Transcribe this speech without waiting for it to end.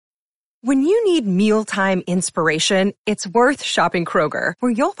When you need mealtime inspiration, it's worth shopping Kroger,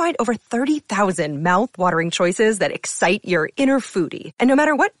 where you'll find over 30,000 mouth-watering choices that excite your inner foodie. And no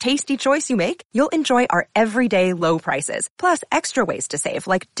matter what tasty choice you make, you'll enjoy our everyday low prices, plus extra ways to save,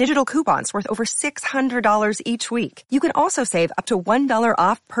 like digital coupons worth over $600 each week. You can also save up to $1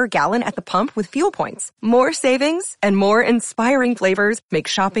 off per gallon at the pump with fuel points. More savings and more inspiring flavors make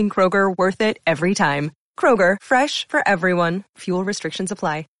shopping Kroger worth it every time. Kroger, fresh for everyone. Fuel restrictions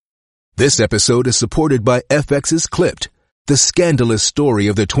apply. This episode is supported by FX's Clipped, the scandalous story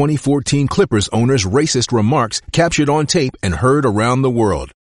of the 2014 Clippers owner's racist remarks captured on tape and heard around the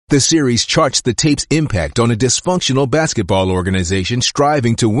world. The series charts the tape's impact on a dysfunctional basketball organization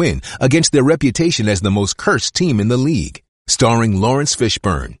striving to win against their reputation as the most cursed team in the league. Starring Lawrence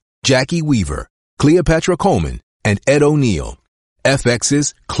Fishburne, Jackie Weaver, Cleopatra Coleman, and Ed O'Neill.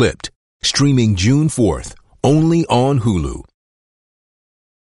 FX's Clipped, streaming June 4th, only on Hulu.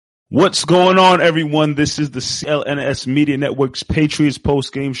 What's going on, everyone? This is the CLNS Media Network's Patriots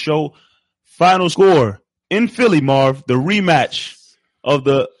post-game show. Final score in Philly, Marv, the rematch of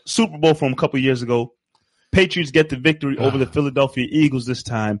the Super Bowl from a couple years ago. Patriots get the victory over the Philadelphia Eagles this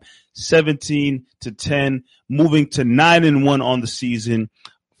time, 17-10, moving to 9-1 on the season,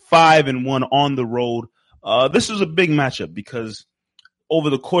 5-1 on the road. This was a big matchup because over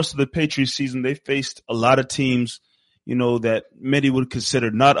the course of the Patriots season, they faced a lot of teams, you know, that many would consider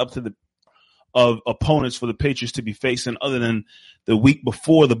not up to the opponents for the Patriots to be facing, other than the week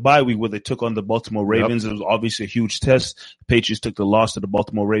before the bye week where they took on the Baltimore Ravens. Yep. It was obviously a huge test. The Patriots took the loss to the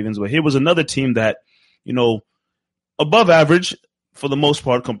Baltimore Ravens. But here was another team that, you know, above average for the most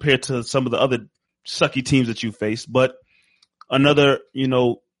part compared to some of the other sucky teams that you faced. But another, you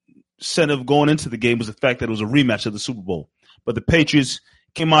know, incentive going into the game was the fact that it was a rematch of the Super Bowl. But the Patriots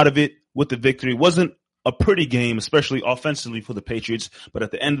came out of it with the victory. It wasn't a pretty game, especially offensively for the Patriots, but at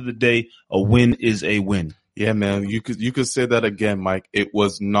the end of the day, a win is a win. Yeah, man, you could say that again, Mike. It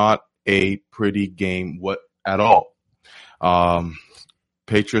was not a pretty game at all.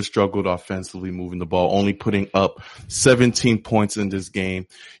 Patriots struggled offensively, moving the ball, only putting up 17 points in this game.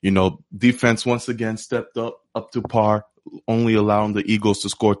 You know, defense once again stepped up to par, only allowing the Eagles to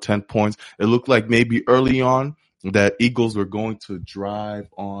score 10 points. It looked like maybe early on that Eagles were going to drive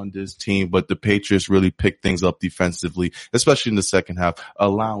on this team, but the Patriots really picked things up defensively, especially in the second half,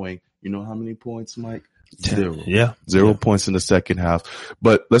 allowing, you know how many points, Mike? 0. Yeah. 0 points in the second half.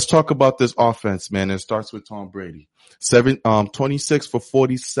 But let's talk about this offense, man. It starts with Tom Brady. 26 for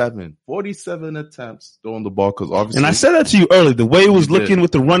 47. 47 attempts throwing the ball, because obviously. And I said that to you earlier. The way it was looking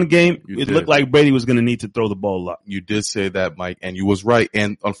with the run game, it looked like Brady was going to need to throw the ball a lot. You did say that, Mike, and you was right.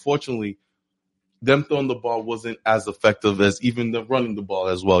 And unfortunately, them throwing the ball wasn't as effective as even them running the ball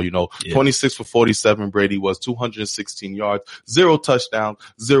as well. You know, 26 for 47, Brady was 216 yards, 0 touchdowns,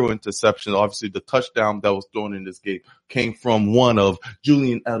 0 interceptions. Obviously, the touchdown that was thrown in this game came from one of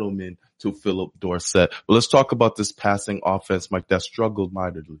Julian Edelman to Philip Dorsett. But let's talk about this passing offense, Mike, that struggled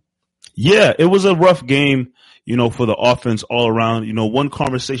mightily. Yeah, it was a rough game, you know, for the offense all around. You know, one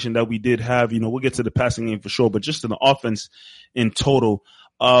conversation that we did have, you know, we'll get to the passing game for sure, but just in the offense in total,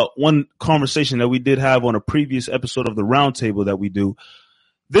 one conversation that we did have on a previous episode of the Roundtable that we do,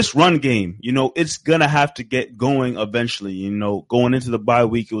 this run game, you know, it's going to have to get going eventually. You know, going into the bye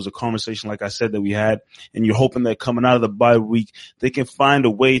week, it was a conversation, like I said, that we had, and you're hoping that coming out of the bye week, they can find a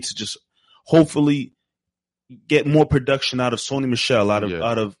way to just hopefully get more production out of Sony Michel, out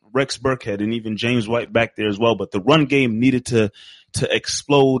of Rex Burkhead, and even James White back there as well. But the run game needed to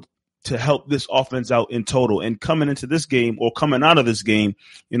explode to help this offense out in total. And coming into this game, or coming out of this game,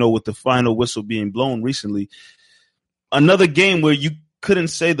 you know, with the final whistle being blown recently, another game where you couldn't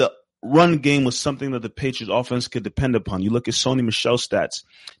say the run game was something that the Patriots offense could depend upon. You look at Sony Michel's stats,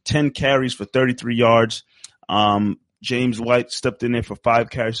 10 carries for 33 yards. James White stepped in there for 5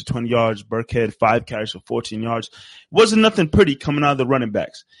 carries for 20 yards. Burkhead, 5 carries for 14 yards. It wasn't nothing pretty coming out of the running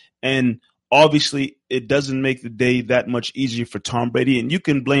backs. And obviously, it doesn't make the day that much easier for Tom Brady, and you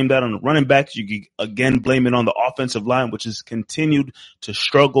can blame that on the running backs. You can, again, blame it on the offensive line, which has continued to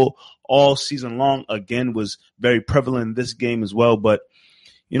struggle all season long. Again, was very prevalent in this game as well. But,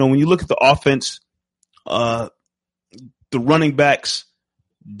 you know, when you look at the offense, the running backs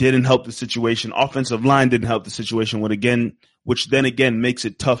didn't help the situation. Offensive line didn't help the situation, which then again makes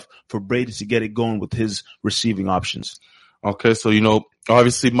it tough for Brady to get it going with his receiving options. Okay, so, you know,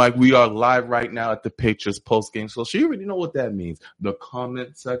 obviously, Mike, we are live right now at the Patriots post-game. So you already know what that means. The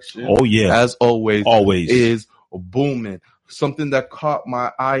comment section, as always, is booming. Something that caught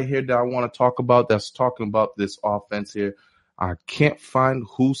my eye here that I want to talk about, that's talking about this offense here. I can't find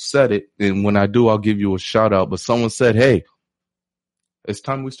who said it, and when I do, I'll give you a shout-out. But someone said, hey, It's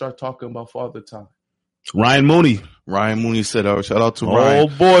time we start talking about Father Time. Ryan Mooney. Ryan Mooney said, shout out to Ryan.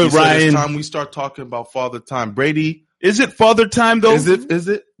 Oh, boy, Ryan. It's time we start talking about Father Time. Brady. Is it Father Time, though? Is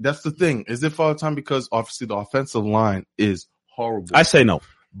it? That's the thing. Is it Father Time? Because obviously the offensive line is horrible. I say no.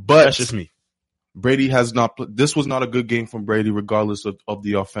 But that's just me. Brady has not. This was not a good game from Brady, regardless of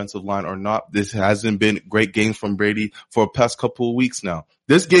the offensive line or not. This hasn't been great games from Brady for the past couple of weeks now.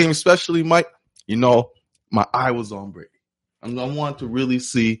 This game, especially, Mike, my eye was on Brady. I wanted to really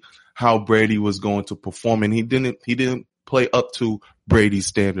see how Brady was going to perform, and he didn't play up to Brady's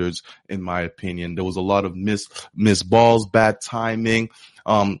standards, in my opinion. There was a lot of missed balls, bad timing.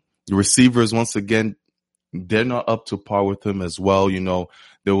 The receivers, once again, they're not up to par with him as well.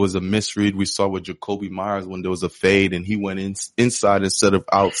 There was a misread we saw with Jacoby Myers when there was a fade and he went inside instead of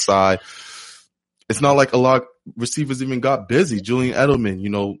outside. It's not like a lot of receivers even got busy. Julian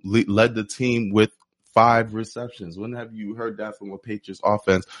Edelman, led the team with 5 receptions. When have you heard that from a Patriots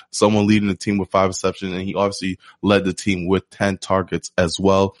offense? Someone leading the team with 5 receptions, and he obviously led the team with 10 targets as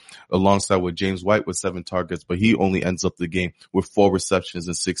well, alongside with James White with 7 targets, but he only ends up the game with 4 receptions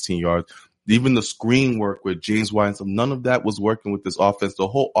and 16 yards. Even the screen work with James White, none of that was working with this offense. The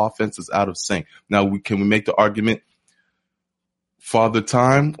whole offense is out of sync. Now, can we make the argument Father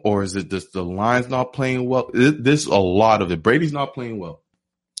Time, or is it just the line's not playing well? There's a lot of it. Brady's not playing well.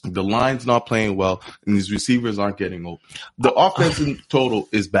 The line's not playing well, and these receivers aren't getting open. The offense in total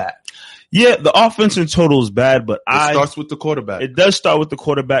is bad. Yeah, the offense in total is bad, but it starts with the quarterback. It does start with the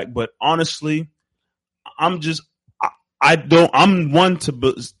quarterback, but honestly, I'm one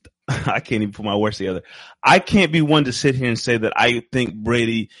to I can't even put my words together. I can't be one to sit here and say that I think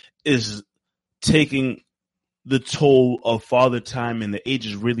Brady is taking the toll of Father Time and the age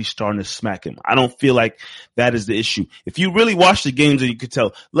is really starting to smack him. I don't feel like that is the issue. If you really watch the games, and you could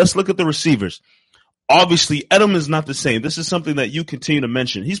tell, let's look at the receivers. Obviously, Edelman's not the same. This is something that you continue to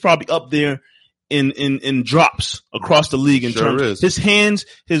mention. He's probably up there in drops across the league in terms of his hands,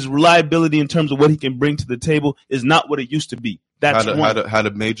 his reliability in terms of what he can bring to the table is not what it used to be. That's had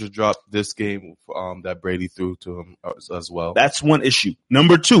a major drop this game that Brady threw to him as well. That's one issue.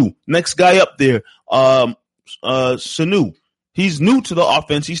 Number 2, next guy up there, Sanu. He's new to the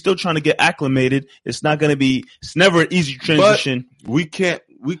offense. He's still trying to get acclimated. It's never an easy transition. But we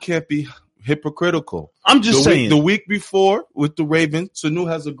can't be hypocritical. I'm just saying. The week before with the Ravens, Sanu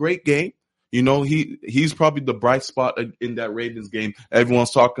has a great game. He's probably the bright spot in that Ravens game.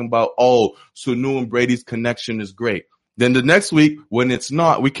 Everyone's talking about, Sanu and Brady's connection is great. Then the next week, when it's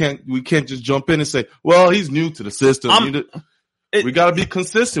not, we can't just jump in and say, well, he's new to the system. We got to be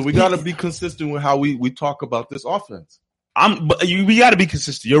consistent. We got to be consistent with how we talk about this offense. We got to be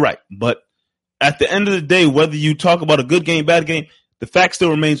consistent. You're right. But at the end of the day, whether you talk about a good game, bad game, the fact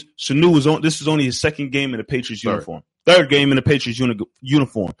still remains Sanu this is only his 2nd game in the Patriots uniform. 3rd game in the Patriots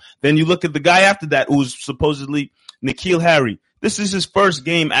uniform. Then you look at the guy after that, who's supposedly N'Keal Harry. This is his 1st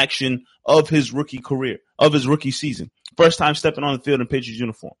game action of his rookie career, of his rookie season. First time stepping on the field in Patriots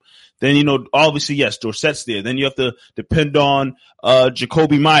uniform. Then, obviously, yes, Dorsett's there. Then you have to depend on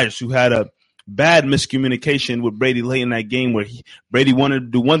Jacoby Myers, who had a bad miscommunication with Brady late in that game where Brady wanted to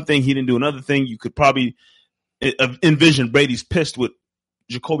do one thing, he didn't do another thing. You could probably envision Brady's pissed with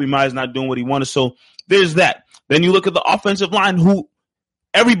Jacoby Myers not doing what he wanted. So there's that. Then you look at the offensive line, who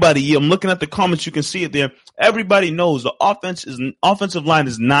everybody, I'm looking at the comments, you can see it there. Everybody knows the offensive line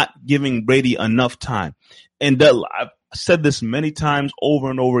is not giving Brady enough time. And I've said this many times over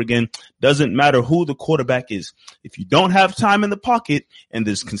and over again. Doesn't matter who the quarterback is. If you don't have time in the pocket and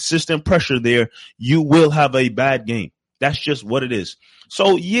there's consistent pressure there, you will have a bad game. That's just what it is.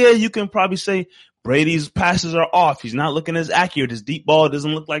 So, yeah, you can probably say Brady's passes are off. He's not looking as accurate. His deep ball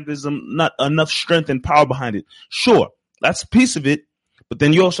doesn't look like there's not enough strength and power behind it. Sure, that's a piece of it. But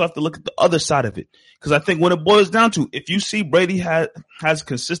then you also have to look at the other side of it. Because I think when it boils down to, if you see Brady has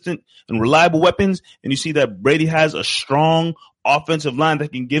consistent and reliable weapons, and you see that Brady has a strong offensive line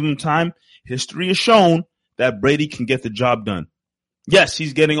that can give him time, history has shown that Brady can get the job done. Yes,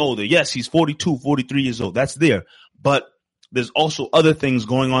 he's getting older. Yes, he's 42, 43 years old. That's there. But there's also other things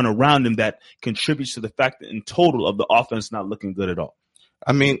going on around him that contributes to the fact that in total of the offense not looking good at all.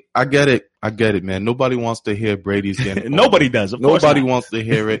 I mean, I get it, man. Nobody wants to hear Brady's getting Nobody does. Of course Nobody wants to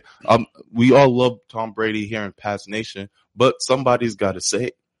hear it. We all love Tom Brady here in Pass Nation, but somebody's got to say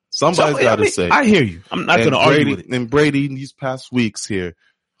it. Somebody's got to say it. I hear you. I'm not going to argue with it. And Brady, in these past weeks here,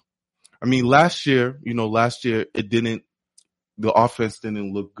 I mean, last year, the offense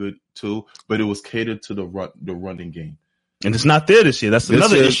didn't look good too, but it was catered to the running game. And it's not there this year. That's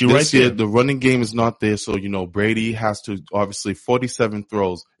another issue right there. This year, the running game is not there. So, Brady has to, obviously, 47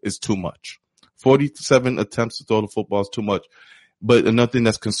 throws is too much. 47 attempts to throw the football is too much. But another thing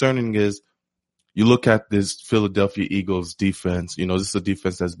that's concerning is you look at this Philadelphia Eagles defense. You know, this is a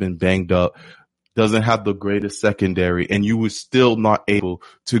defense that's been banged up, doesn't have the greatest secondary, and you were still not able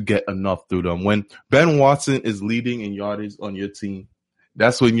to get enough through them. When Ben Watson is leading in yardage on your team,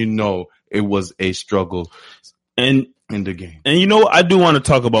 that's when you know it was a struggle in the game. And you know, I do want to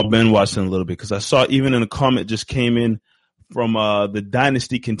talk about Ben Watson a little bit because I saw even in a comment just came in from the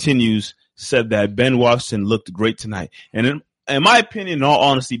Dynasty Continues said that Ben Watson looked great tonight. And in my opinion, in all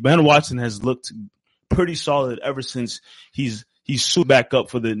honesty, Ben Watson has looked pretty solid ever since he's suited back up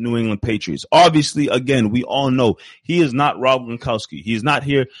for the New England Patriots. Obviously, again, we all know he is not Rob Gronkowski. He is not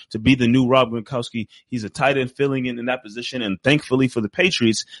here to be the new Rob Gronkowski. He's a tight end filling in that position. And thankfully for the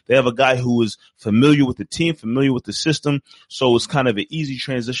Patriots, they have a guy who is familiar with the team, familiar with the system. So it's kind of an easy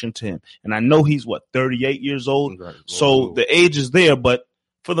transition to him. And I know he's 38 years old. Right. So the age is there, but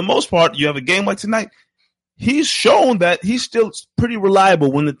for the most part, you have a game like tonight. He's shown that he's still pretty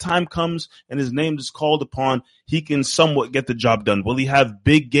reliable. When the time comes and his name is called upon, he can somewhat get the job done. Will he have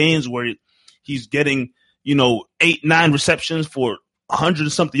big games where he's getting, 8-9 receptions for 100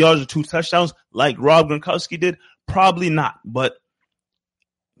 and something yards or 2 touchdowns like Rob Gronkowski did? Probably not, but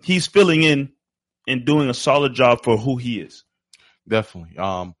he's filling in and doing a solid job for who he is. Definitely.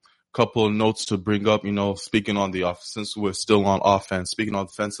 Couple of notes to bring up, speaking on the offense, since we're still on offense, speaking on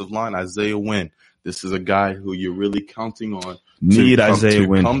defensive line, Isaiah Wynn. This is a guy who you're really counting on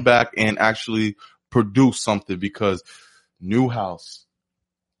to come back and actually produce something because Newhouse,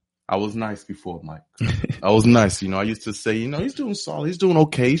 I was nice before, Mike. I was nice. I used to say, he's doing solid. He's doing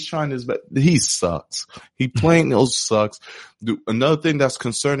okay. He's trying his best. He sucks. He plain old sucks. Another thing that's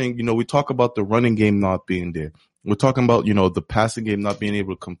concerning, we talk about the running game not being there. We're talking about, the passing game not being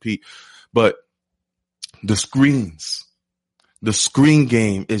able to compete, but the screen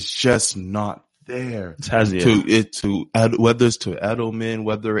game is just not there. Whether it's to Edelman,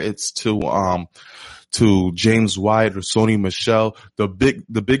 whether it's to James White or Sony Michel, the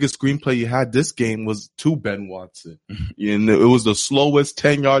biggest screenplay you had this game was to Ben Watson. And it was the slowest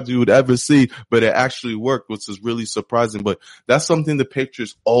 10 yards you would ever see, but it actually worked, which is really surprising. But that's something the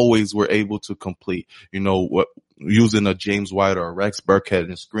Patriots always were able to complete. Using a James White or a Rex Burkhead in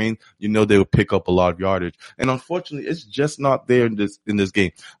the screen, they would pick up a lot of yardage. And unfortunately, it's just not there in this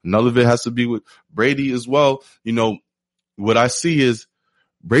game. None of it has to be with Brady as well. What I see is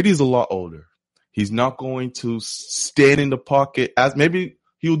Brady's a lot older. He's not going to stand in the pocket as maybe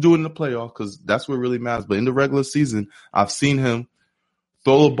he'll do in the playoff because that's what really matters. But in the regular season, I've seen him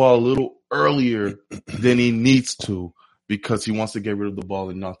throw the ball a little earlier than he needs to because he wants to get rid of the ball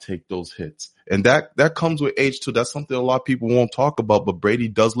and not take those hits. And that comes with age too. That's something a lot of people won't talk about, but Brady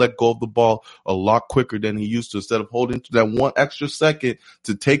does let go of the ball a lot quicker than he used to instead of holding to that one extra second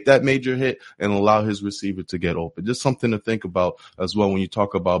to take that major hit and allow his receiver to get open. Just something to think about as well when you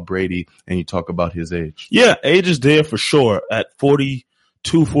talk about Brady and you talk about his age. Yeah, age is there for sure. At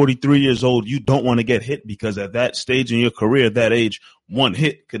 42, 43 years old, you don't want to get hit because at that stage in your career, that age, one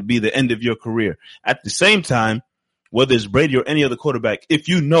hit could be the end of your career. At the same time, whether it's Brady or any other quarterback, if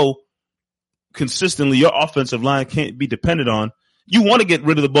consistently your offensive line can't be depended on, you want to get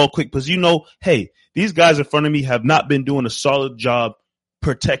rid of the ball quick because hey, these guys in front of me have not been doing a solid job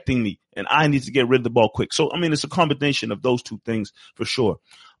protecting me, and I need to get rid of the ball quick. So, it's a combination of those two things for sure.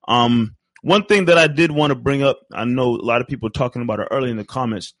 One thing that I did want to bring up, I know a lot of people were talking about it early in the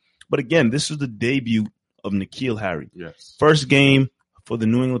comments, but again, this is the debut of N'Keal Harry. Yes. First game for the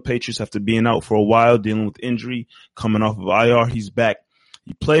New England Patriots after being out for a while, dealing with injury, coming off of IR. He's back.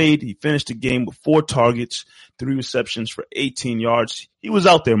 He played. He finished the game with 4 targets, 3 receptions for 18 yards. He was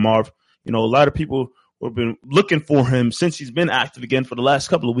out there, Marv. A lot of people have been looking for him since he's been active again for the last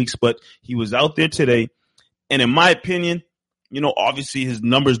couple of weeks, but he was out there today. And in my opinion, obviously his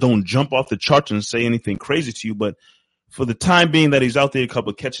numbers don't jump off the charts and say anything crazy to you, but for the time being that he's out there, a couple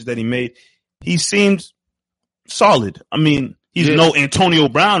of catches that he made, he seems solid. He's no Antonio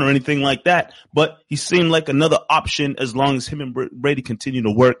Brown or anything like that, but he seemed like another option as long as him and Brady continue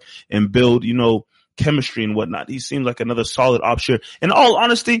to work and build, chemistry and whatnot. He seems like another solid option. In all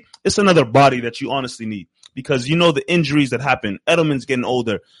honesty, it's another body that you honestly need because the injuries that happen. Edelman's getting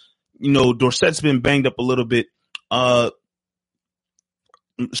older. Dorsett's been banged up a little bit.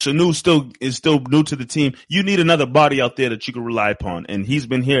 Sanu is still new to the team. You need another body out there that you can rely upon. And he's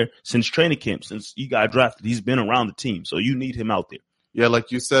been here since training camp, since he got drafted. He's been around the team. So you need him out there. Yeah,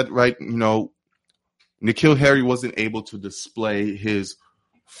 like you said, right, N'Keal Harry wasn't able to display his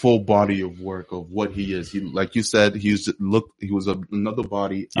full body of work of what he is. Like you said, he was another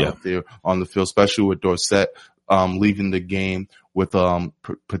body out there on the field, especially with Dorsett leaving the game with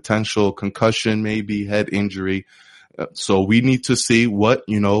potential concussion, maybe head injury. So we need to see what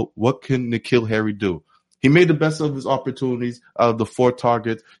can N'Keal Harry do? He made the best of his opportunities. Out of the 4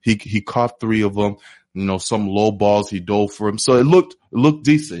 targets, he caught 3 of them. Some low balls he dove for him. So it looked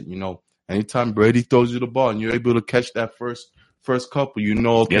decent. Anytime Brady throws you the ball and you're able to catch that first couple,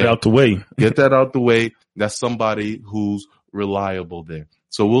 okay, get out the way. Get that out the way. That's somebody who's reliable there.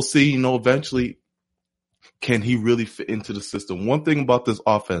 So we'll see, eventually, can he really fit into the system? One thing about this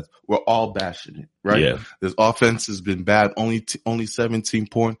offense, we're all bashing it, right? Yeah. This offense has been bad, only 17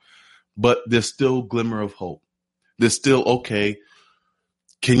 points, but there's still glimmer of hope. There's still, okay,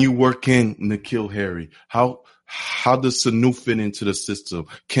 can you work in N'Keal Harry? How does Sanu fit into the system?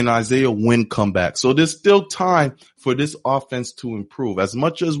 Can Isaiah Wynn come back? So there's still time for this offense to improve. As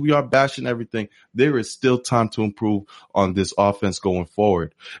much as we are bashing everything, there is still time to improve on this offense going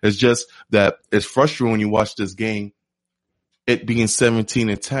forward. It's just that it's frustrating when you watch this game, it being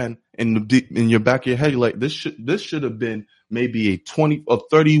 17-10, and in your back of your head, you're like, this should have been maybe a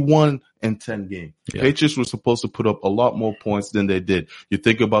 31-10 game. Yeah. Patriots were supposed to put up a lot more points than they did. You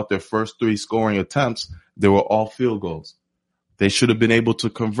think about their first 3 scoring attempts, they were all field goals. They should have been able to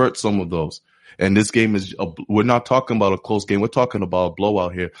convert some of those. And this game we're not talking about a close game. We're talking about a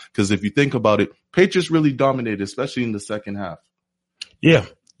blowout here. Because if you think about it, Patriots really dominated, especially in the second half. Yeah.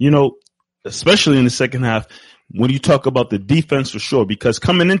 Especially in the second half, when you talk about the defense for sure, because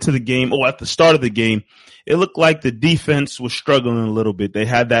coming into the game, at the start of the game, it looked like the defense was struggling a little bit. They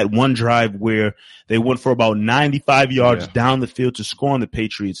had that one drive where they went for about 95 yards down the field to score on the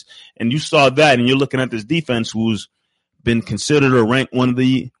Patriots. And you saw that, and you're looking at this defense who's been considered or ranked one of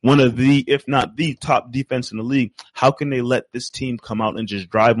the, if not the top defense in the league. How can they let this team come out and just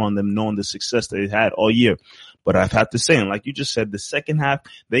drive on them knowing the success they had all year? But I've had to say, and like you just said, the second half,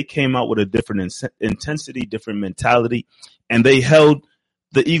 they came out with a different intensity, different mentality, and they held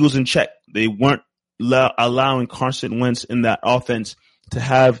the Eagles in check. They weren't allowing Carson Wentz in that offense to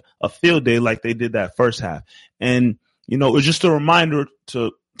have a field day like they did that first half. And, it was just a reminder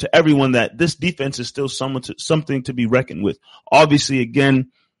to everyone that this defense is still something to be reckoned with. Obviously,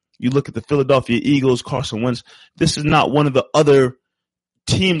 again, you look at the Philadelphia Eagles, Carson Wentz, this is not one of the other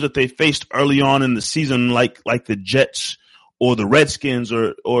teams that they faced early on in the season, like the Jets or the Redskins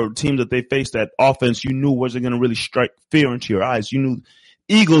or teams that they faced that offense you knew wasn't going to really strike fear into your eyes. You knew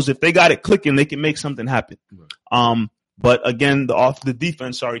Eagles, if they got it clicking, they can make something happen. Right. But again, the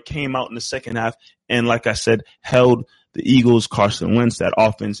defense came out in the second half and, like I said, held the Eagles, Carson Wentz, that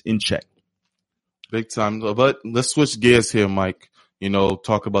offense in check. Big time. But let's switch gears here, Mike.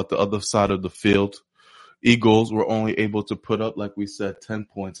 Talk about the other side of the field. Eagles were only able to put up, like we said, 10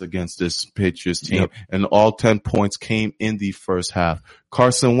 points against this Patriots team. Yep. And all 10 points came in the first half.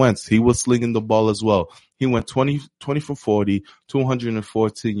 Carson Wentz, he was slinging the ball as well. He went 20 for 40,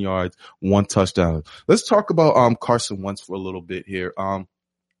 214 yards, 1 touchdown. Let's talk about Carson Wentz for a little bit here.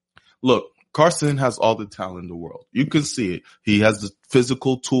 Look, Carson has all the talent in the world. You can see it. He has the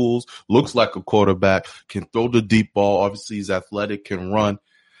physical tools, looks like a quarterback, can throw the deep ball. Obviously, he's athletic, can run.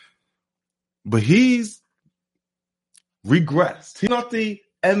 But he's regressed. He's not the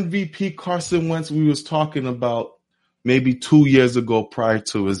MVP Carson Wentz we was talking about maybe 2 years ago prior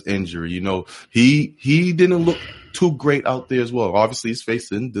to his injury. He didn't look too great out there as well. Obviously, he's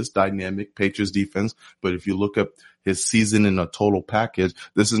facing this dynamic Patriots defense, but if you look at his season in a total package,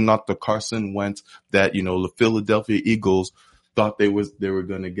 this is not the Carson Wentz that, the Philadelphia Eagles thought they were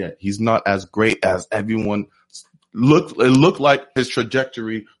going to get. He's not as great as everyone it looked like his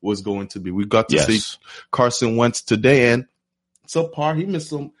trajectory was going to be. We got to see Carson Wentz today, and subpar.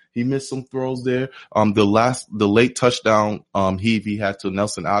 He missed some throws there. The late touchdown he had to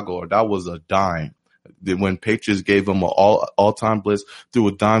Nelson Aguilar, that was a dime. When Patriots gave him an all-time blitz, threw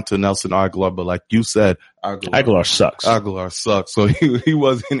a dime to Nelson Aguilar, but like you said, Aguilar sucks. So he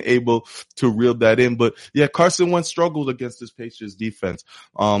wasn't able to reel that in. But yeah, Carson Wentz struggled against this Patriots defense.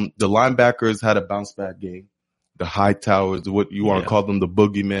 The linebackers had a bounce back game. The Hightowers, what you want to call them, the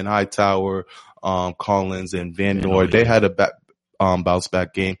boogeymen, Hightower, Collins, and Van Noy, they had a bounce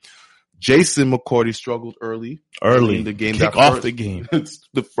back game. Jason McCourty struggled early in the game. Kick off the game.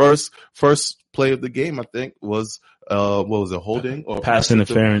 The first play of the game, I think, was what was it, holding or pass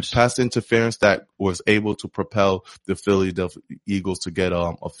interference? Pass interference that was able to propel the Philadelphia Eagles to get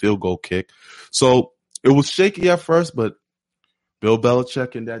a field goal kick. So it was shaky at first, but Bill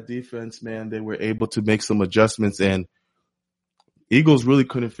Belichick and that defense, man, they were able to make some adjustments, and Eagles really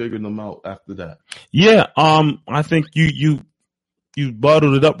couldn't figure them out after that. Yeah, I think you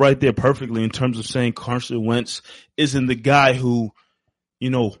bottled it up right there perfectly in terms of saying Carson Wentz isn't the guy who,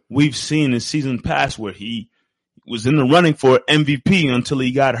 we've seen in season past where he was in the running for MVP until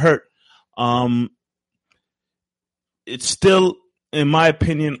he got hurt. it's still, in my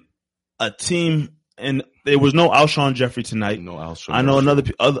opinion, a team, and there was no Alshon Jeffrey tonight. No Alshon. I know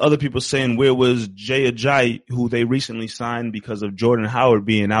other people saying where was Jay Ajayi, who they recently signed because of Jordan Howard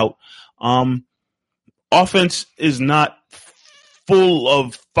being out. Offense is not full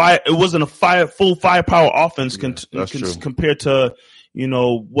of fire. It wasn't a full firepower offense compared to,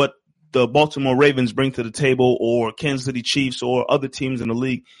 what the Baltimore Ravens bring to the table or Kansas City Chiefs or other teams in the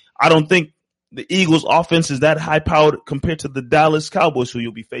league. I don't think the Eagles offense is that high powered compared to the Dallas Cowboys who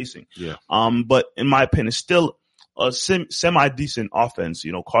you'll be facing. Yeah. But in my opinion, it's still a semi decent offense.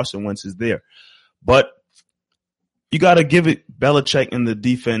 Carson Wentz is there, but you got to give it Belichick and the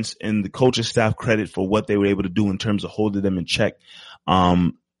defense and the coaching staff credit for what they were able to do in terms of holding them in check.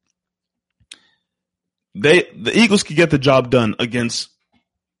 The Eagles could get the job done against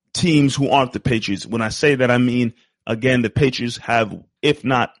teams who aren't the Patriots. When I say that, I mean, again, the Patriots have, if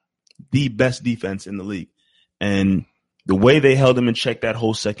not the best defense in the league. And the way they held them in check that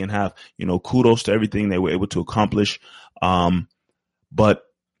whole second half, kudos to everything they were able to accomplish. But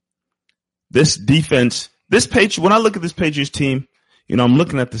this defense, when I look at this Patriots team, I'm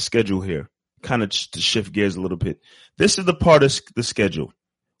looking at the schedule here, kind of just to shift gears a little bit. This is the part of the schedule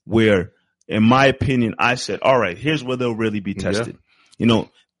where, in my opinion, I said, all right, here's where they'll really be tested. Yeah.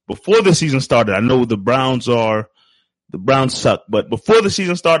 Before the season started, I know the Browns suck, but before the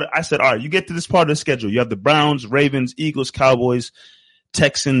season started, I said, all right, you get to this part of the schedule. You have the Browns, Ravens, Eagles, Cowboys,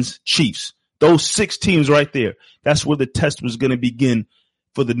 Texans, Chiefs. Those 6 teams right there. That's where the test was going to begin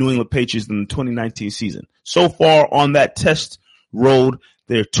for the New England Patriots in the 2019 season. So far on that test road,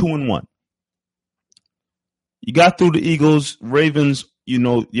 they're 2-1. You got through the Eagles, Ravens,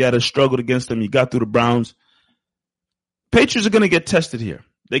 you had to struggle against them. You got through the Browns. Patriots are going to get tested here.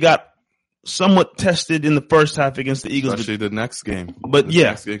 They got somewhat tested in the first half against the Eagles. Especially the next game. But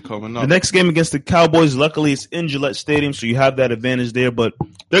next game coming up. The next game against the Cowboys, luckily it's in Gillette Stadium, so you have that advantage there, but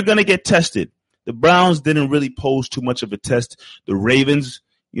they're going to get tested. The Browns didn't really pose too much of a test. The Ravens,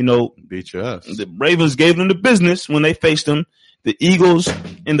 beat your ass. The Ravens gave them the business when they faced them. The Eagles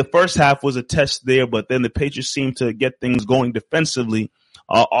in the first half was a test there, but then the Patriots seemed to get things going defensively.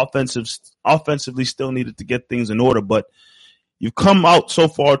 Offensively still needed to get things in order, but you've come out so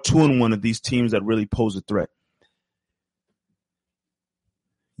far 2-1 of these teams that really pose a threat.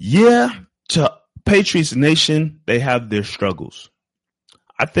 Yeah, to Patriots Nation, they have their struggles.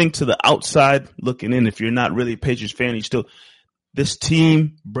 I think to the outside looking in, if you're not really a Patriots fan, you still, this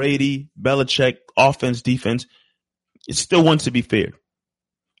team, Brady, Belichick, offense, defense, it's still one to be feared.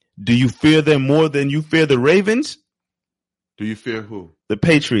 Do you fear them more than you fear the Ravens? Do you fear who? The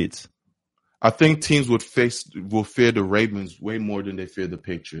Patriots. I think teams will fear the Ravens way more than they fear the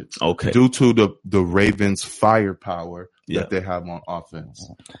Patriots. Okay. Due to the Ravens' firepower that they have on offense.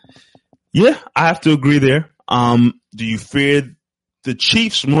 Yeah, I have to agree there. Do you fear the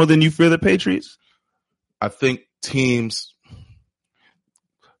Chiefs more than you fear the Patriots? I think teams,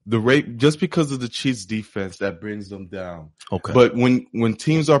 just because of the Chiefs' defense, that brings them down. Okay. But when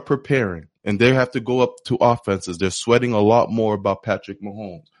teams are preparing and they have to go up to offenses, they're sweating a lot more about Patrick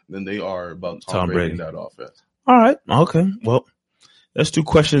Mahomes than they are about Tom Brady in that offense. All right. Okay. Well, that's 2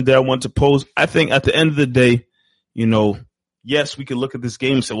 questions that I want to pose. I think at the end of the day, yes, we could look at this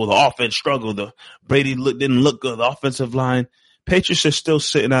game and say, well, the offense struggled. The Brady didn't look good. The offensive line. Patriots are still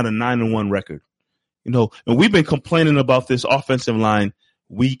sitting at a 9-1 record. And we've been complaining about this offensive line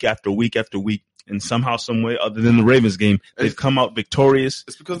week after week after week. And somehow, some way, other than the Ravens game, they've come out victorious.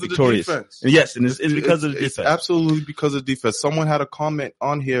 It's because victorious. of the defense. Yes, and it's because of the defense. It's absolutely because of defense. Someone had a comment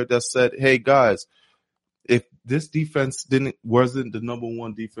on here that said, hey, guys, if this defense wasn't the number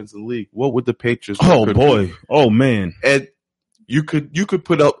 1 defense in the league, what would the Patriots do? Oh, boy. Oh, man. And you could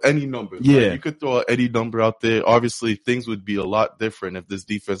put up any number. Yeah. Right? You could throw any number out there. Obviously, things would be a lot different if this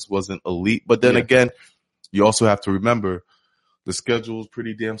defense wasn't elite. But then again, you also have to remember the schedule was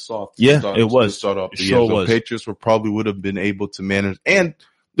pretty damn soft. It was. To start off the year. So was. Patriots probably would have been able to manage. And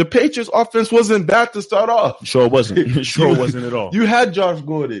the Patriots offense wasn't bad to start off. Sure wasn't. Sure wasn't at all. You had Josh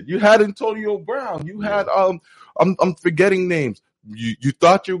Gordon. You had Antonio Brown. You had I'm forgetting names. You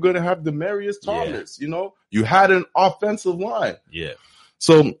thought you were gonna have Demaryius Thomas. You had an offensive line. Yeah.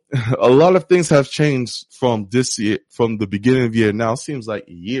 So a lot of things have changed from this year, from the beginning of the year. Now it seems like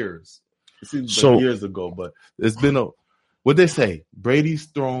years. It seems like years ago, but it's been what they say, Brady's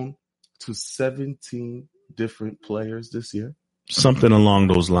thrown to 17 different players this year. Something along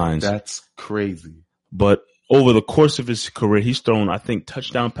those lines. That's crazy. But over the course of his career, he's thrown, I think,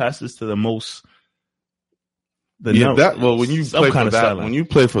 touchdown passes to the most. When you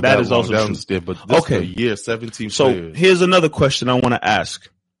play for that, that is long, also true. But this year, 17 so players. Here's another question I want to ask.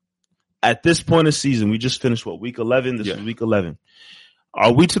 at this point of season, we just finished week 11? This is week 11.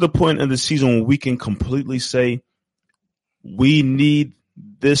 Are we to the point of the season where we can completely say we need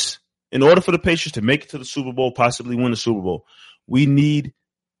this in order for the Patriots to make it to the Super Bowl, possibly win the Super Bowl?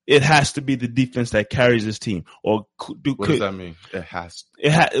 It has to be the defense that carries this team. Or what does that mean? It has.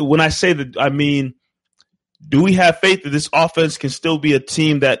 When I say that, I mean, do we have faith that this offense can still be a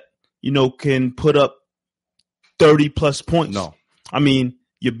team that, can put up 30-plus points? No. I mean,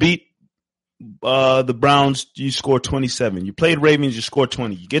 you beat the Browns, you scored 27. You played Ravens, you scored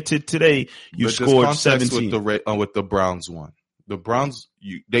 20. You get to today, you scored 17. With the Browns one. The Browns,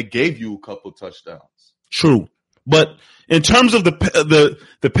 they gave you a couple touchdowns. True. But in terms of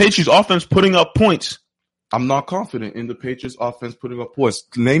the Patriots offense putting up points, I'm not confident in the Patriots offense putting up points.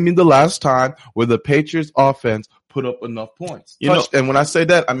 Name me the last time where the Patriots offense put up enough points. And when I say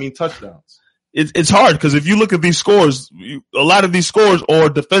that, I mean touchdowns. It's hard because if you look at these scores, a lot of these scores are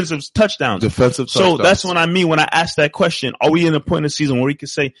defensive touchdowns. So that's what I mean when I ask that question. Are we in a point in the season where we can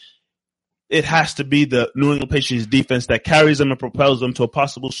say it has to be the New England Patriots defense that carries them and propels them to a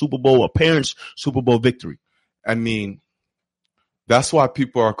possible Super Bowl appearance, Super Bowl victory? I mean, that's why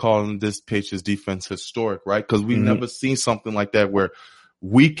people are calling this Patriots defense historic, right? Because we've never seen something like that where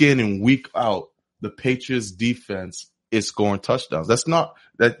week in and week out, the Patriots defense is scoring touchdowns.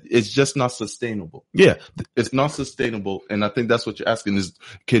 It's just not sustainable. Yeah. It's not sustainable. And I think that's what you're asking is,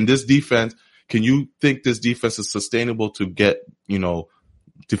 can you think this defense is sustainable to get,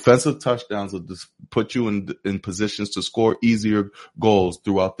 defensive touchdowns will just put you in positions to score easier goals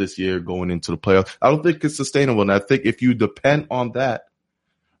throughout this year going into the playoffs? I don't think it's sustainable. And I think if you depend on that,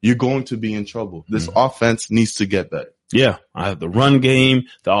 you're going to be in trouble. This offense needs to get better. Yeah. I have the run game,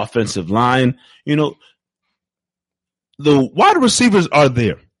 the offensive line, the wide receivers are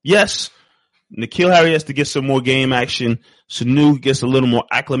there. Yes. N'Keal Harry has to get some more game action. Sanu gets a little more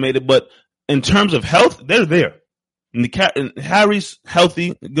acclimated, but in terms of health, they're there. Harry's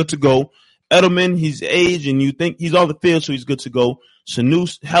healthy, good to go. Edelman, he's aged, and you think he's on the field, so he's good to go.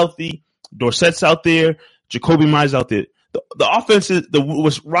 Sanu's healthy. Dorsett's out there. Jacoby Myers out there. The offenses, the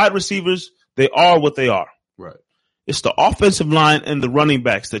wide receivers, they are what they are. Right. It's the offensive line and the running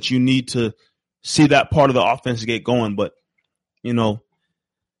backs that you need to see that part of the offense get going. But, a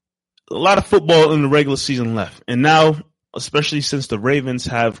lot of football in the regular season left. And now, especially since the Ravens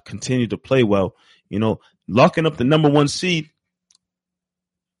have continued to play well, locking up the number 1 seed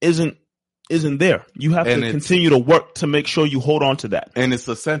isn't there. You have to continue to work to make sure you hold on to that. And it's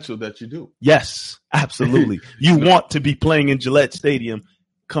essential that you do. Yes, absolutely. You want to be playing in Gillette Stadium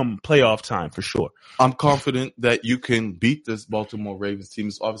come playoff time for sure. I'm confident that you can beat this Baltimore Ravens team.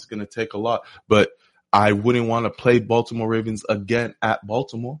 It's obviously going to take a lot, but I wouldn't want to play Baltimore Ravens again at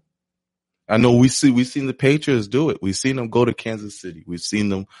Baltimore. I know we've seen the Patriots do it. We've seen them go to Kansas City. We've seen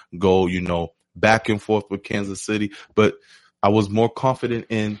them go, back and forth with Kansas City, but I was more confident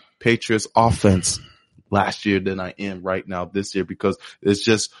in Patriots offense last year than I am right now this year because it's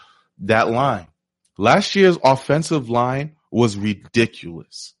just that line. Last year's offensive line was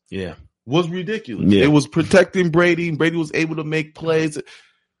ridiculous. Yeah. Was ridiculous. Yeah. It was protecting Brady. Brady was able to make plays.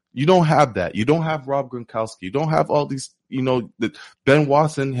 You don't have that. You don't have Rob Gronkowski. You don't have all these, Ben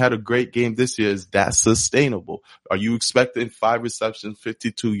Watson had a great game this year. Is that sustainable? Are you expecting 5 receptions,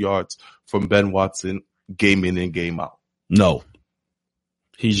 52 yards from Ben Watson game in and game out? No.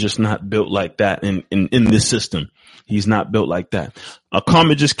 He's just not built like that in this system. He's not built like that. A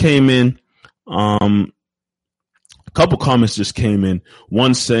comment just came in. A couple comments just came in.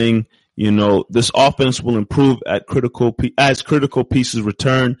 One saying, this offense will improve as critical pieces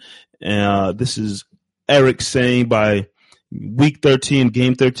return. This is Eric saying by week 13,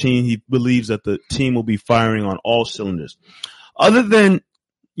 game 13, he believes that the team will be firing on all cylinders. Other than,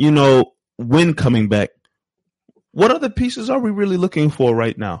 Wynn coming back, what other pieces are we really looking for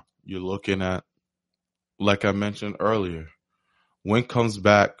right now? You're looking at, like I mentioned earlier, Wynn comes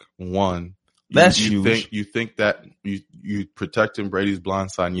back, one. That's huge. You think that you protecting Brady's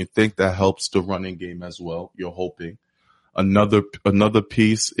blind side, and you think that helps the running game as well. You're hoping. Another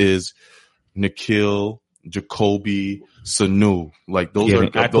piece is N'Keal, Jacoby, Sanu. Like those are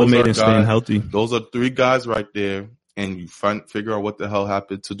guys, staying healthy. Those are 3 guys right there, and you figure out what the hell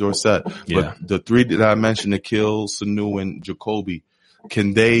happened to Dorsett. Yeah. But the 3 that I mentioned, N'Keal, Sanu, and Jacoby,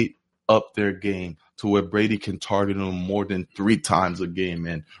 can they up their game to where Brady can target them more than 3 times a game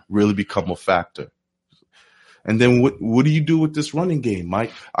and really become a factor? And then what do you do with this running game,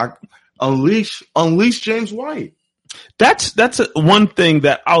 Mike? Unleash James White. That's one thing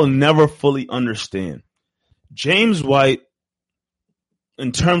that I'll never fully understand. James White,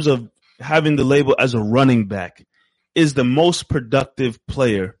 in terms of having the label as a running back, is the most productive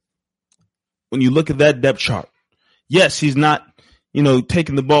player when you look at that depth chart, yes, he's not,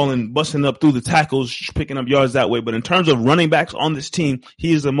 taking the ball and busting up through the tackles, picking up yards that way. But in terms of running backs on this team,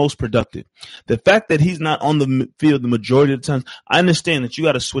 he is the most productive. The fact that he's not on the field the majority of the time, I understand that you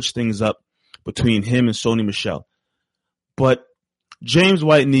got to switch things up between him and Sony Michel. But James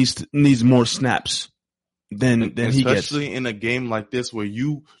White needs more snaps than he gets. Especially in a game like this where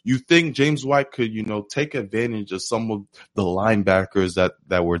you think James White could, take advantage of some of the linebackers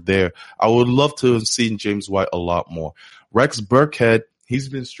that were there. I would love to have seen James White a lot more. Rex Burkhead, he's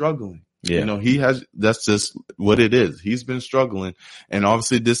been struggling. Yeah. That's just what it is. He's been struggling. And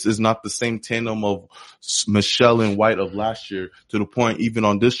obviously this is not the same tandem of Michel and White of last year, to the point even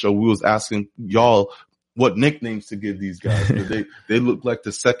on this show, we was asking y'all what nicknames to give these guys. They look like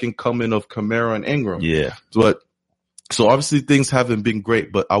the second coming of Kamara and Ingram. Yeah. But so obviously things haven't been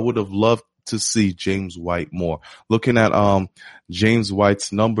great, but I would have loved to see James White more. Looking at James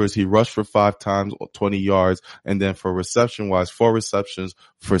White's numbers, he rushed for 5 times, 20 yards, and then for reception wise, 4 receptions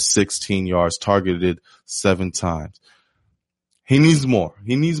for 16 yards, targeted 7 times. He needs more.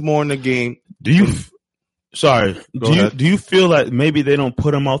 He needs more in the game. Do you feel like maybe they don't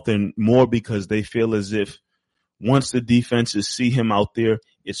put him out there more because they feel as if once the defenses see him out there,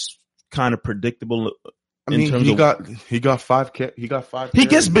 it's kind of predictable? I mean, he got 5. He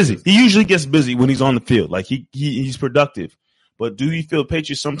gets busy. He usually gets busy when he's on the field. Like he's productive. But do you feel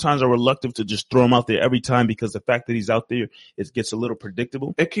Patriots sometimes are reluctant to just throw him out there every time because the fact that he's out there, it gets a little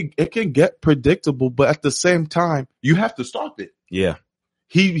predictable? It can get predictable, but at the same time, you have to stop it. Yeah.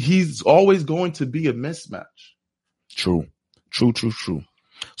 He's always going to be a mismatch. True.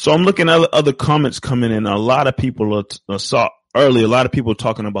 So I'm looking at other comments coming in. A lot of people saw earlier, a lot of people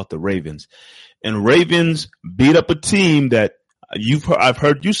talking about the Ravens. And Ravens beat up a team that I've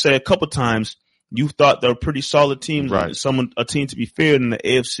heard you say a couple times you thought they're a pretty solid team, right? A team to be fair in the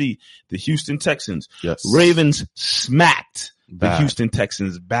AFC, the Houston Texans. Yes. Ravens smacked the Houston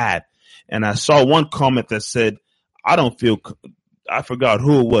Texans bad. And I saw one comment that said, I forgot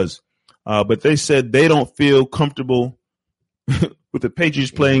who it was, but they said they don't feel comfortable with the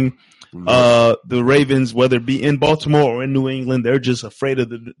Patriots playing the Ravens, whether it be in Baltimore or in New England. They're just afraid of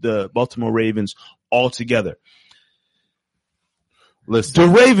the Baltimore Ravens altogether.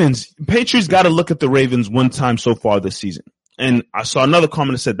 Listen, the Patriots got to look at the Ravens one time so far this season. And I saw another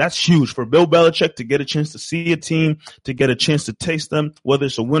comment that said that's huge for Bill Belichick to get a chance to see a team, to get a chance to taste them, whether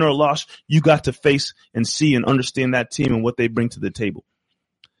it's a win or a loss. You got to face and see and understand that team and what they bring to the table.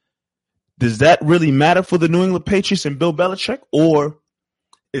 Does that really matter for the New England Patriots and Bill Belichick, or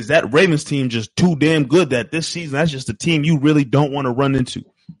is that Ravens team just too damn good that this season that's just a team you really don't want to run into?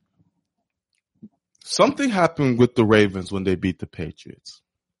 Something happened with the Ravens when they beat the Patriots.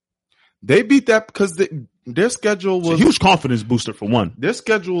 They beat that because their schedule was a huge confidence booster for one. Their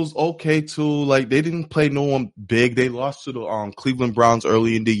schedule was okay too. Like they didn't play no one big. They lost to the Cleveland Browns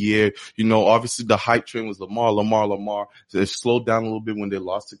early in the year. Obviously the hype train was Lamar. So it slowed down a little bit when they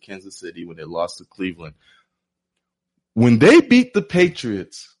lost to Kansas City, when they lost to Cleveland. When they beat the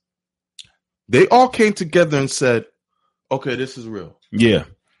Patriots, they all came together and said, "Okay, this is real. Yeah,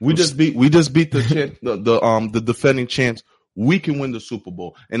 we just beat the defending champs. We can win the Super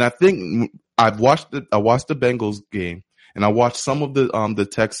Bowl." And I think I watched the Bengals game, and I watched some of the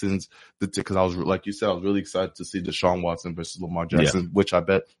Texans, because I was, like you said, I was really excited to see Deshaun Watson versus Lamar Jackson, which I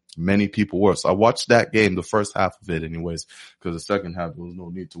bet many people were. So I watched that game, the first half of it anyways, because the second half there was no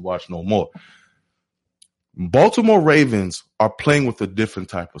need to watch no more. Baltimore Ravens are playing with a different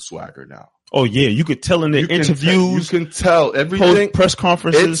type of swagger now. Oh yeah, you could tell in the interviews, you can tell everything, press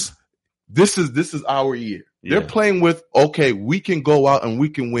conferences. This is our year. Yeah. They're playing with, okay, we can go out and we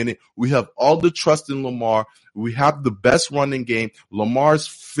can win it. We have all the trust in Lamar. We have the best running game. Lamar's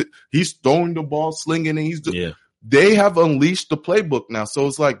fit. He's throwing the ball, slinging it. They have unleashed the playbook now. So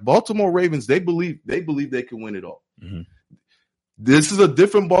it's like Baltimore Ravens, they believe they can win it all. Mm-hmm. This is a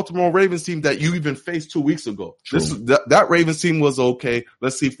different Baltimore Ravens team that you even faced 2 weeks ago. That Ravens team was okay.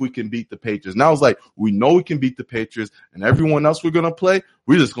 Let's see if we can beat the Patriots. Now it's like, we know we can beat the Patriots, and everyone else we're going to play,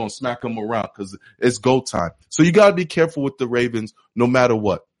 we're just going to smack them around because it's go time. So you got to be careful with the Ravens no matter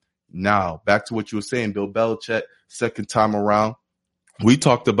what. Now, back to what you were saying, Bill Belichick, second time around. We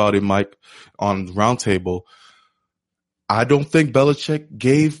talked about it, Mike, on the roundtable. I don't think Belichick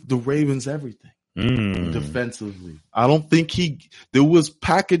gave the Ravens everything. Defensively, I don't think there was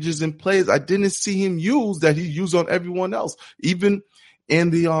packages in plays I didn't see him use that he used on everyone else. Even in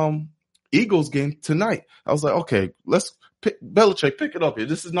the Eagles game tonight, I was like, okay, let's Belichick, pick it up here.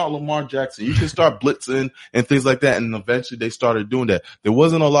 This is not Lamar Jackson. You can start blitzing and things like that. And eventually they started doing that. There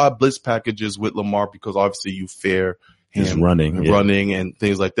wasn't a lot of blitz packages with Lamar because obviously you fear him running and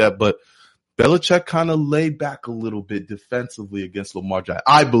things like that. But Belichick kind of laid back a little bit defensively against Lamar Jackson.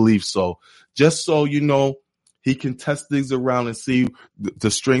 I believe so. Just so you know, he can test things around and see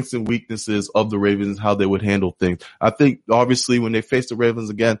the strengths and weaknesses of the Ravens, how they would handle things. I think, obviously, when they face the Ravens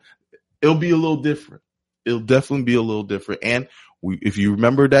again, it'll be a little different. It'll definitely be a little different. And if you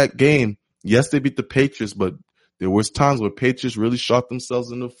remember that game, yes, they beat the Patriots, but there was times where Patriots really shot themselves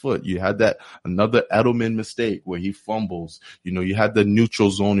in the foot. You had that another Edelman mistake where he fumbles. You know, you had the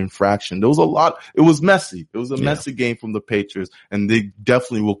neutral zone infraction. There was a lot. It was messy. It was a messy game from the Patriots, and they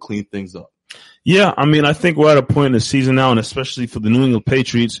definitely will clean things up. Yeah, I mean, I think we're at a point in the season now, and especially for the New England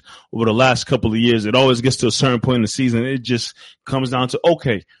Patriots over the last couple of years, it always gets to a certain point in the season. It just comes down to,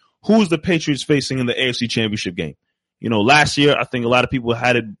 okay, who's the Patriots facing in the AFC Championship game? You know, last year, I think a lot of people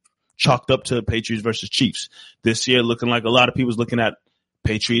had it chalked up to Patriots versus Chiefs. This year, looking like a lot of people's looking at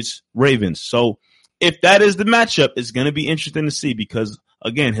Patriots, Ravens. So if that is the matchup, it's going to be interesting to see because,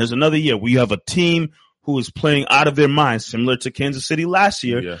 again, here's another year. We have a team who is playing out of their minds, similar to Kansas City last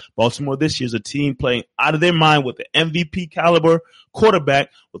year. Yeah. Baltimore this year is a team playing out of their mind with the MVP caliber quarterback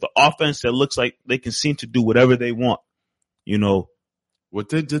with an offense that looks like they can seem to do whatever they want. You know, what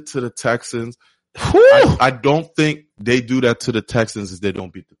they did to the Texans, I don't think they do that to the Texans if they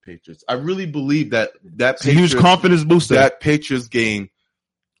don't beat the Patriots. I really believe that huge confidence booster. That Patriots game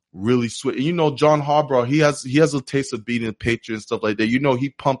really switched. You know, John Harbaugh, he has a taste of beating the Patriots and stuff like that. You know,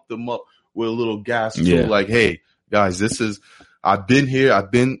 he pumped them up with a little gas too, like, hey, guys, I've been here.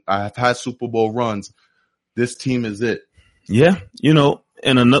 I've had Super Bowl runs. This team is it. Yeah. You know,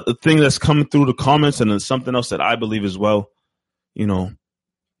 and another thing that's coming through the comments and then something else that I believe as well, you know,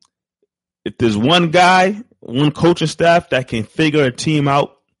 if there's one guy, one coaching staff that can figure a team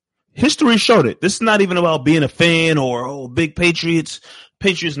out, history showed it. This is not even about being a fan or, big Patriots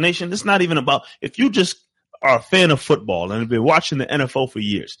Nation. This is not even about, if you just are a fan of football and have been watching the NFL for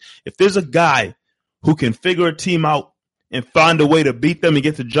years, if there's a guy who can figure a team out and find a way to beat them and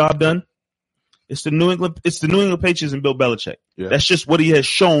get the job done, it's the New England Patriots and Bill Belichick. Yeah. That's just what he has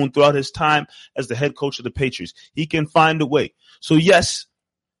shown throughout his time as the head coach of the Patriots. He can find a way. So yes,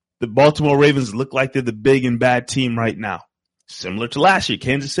 the Baltimore Ravens look like they're the big and bad team right now. Similar to last year,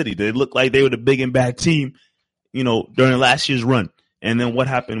 Kansas City. They looked like they were the big and bad team, you know, during last year's run. And then what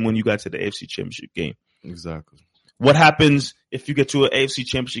happened when you got to the AFC Championship game? Exactly. What happens if you get to an AFC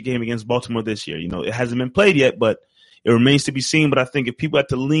Championship game against Baltimore this year? You know, it hasn't been played yet, but it remains to be seen. But I think if people had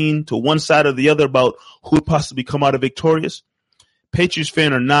to lean to one side or the other about who would possibly come out of victorious, Patriots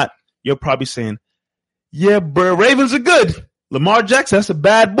fan or not, you're probably saying, yeah, bro, Ravens are good. Lamar Jackson, that's a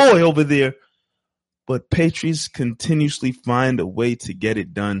bad boy over there. But Patriots continuously find a way to get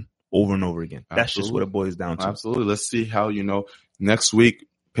it done over and over again. Absolutely. That's just what it boils down to. Absolutely. Let's see how, you know, next week,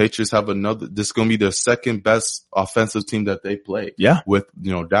 Patriots have this is going to be their second best offensive team that they play. Yeah. With,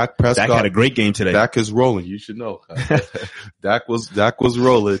 you know, Dak Prescott. Dak had a great game today. Dak is rolling. You should know. Dak was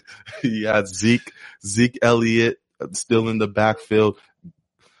rolling. He had Zeke Elliott still in the backfield.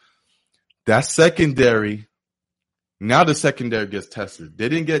 That secondary, now the secondary gets tested. They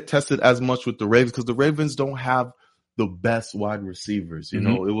didn't get tested as much with the Ravens because the Ravens don't have the best wide receivers. You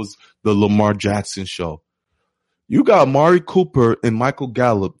know, it was the Lamar Jackson show. You got Amari Cooper and Michael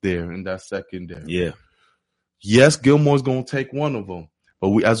Gallup there in that secondary. Yeah. Yes, Gilmore's going to take one of them.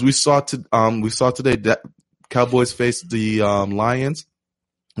 But as we saw today, that Cowboys faced the Lions,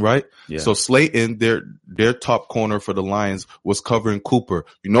 right? Yeah. So Slayton, their top corner for the Lions, was covering Cooper.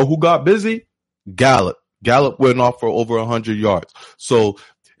 You know who got busy? Gallup. Gallup went off for over 100 yards. So,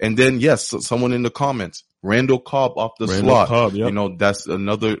 and then, yes, someone in the comments, Randall Cobb off the slot. Cobb, yep. You know, that's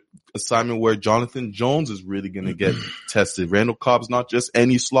another assignment where Jonathan Jones is really going to get tested. Randall Cobb's not just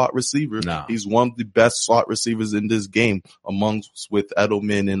any slot receiver. No. He's one of the best slot receivers in this game amongst with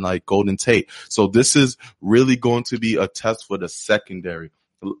Edelman and like Golden Tate. So this is really going to be a test for the secondary.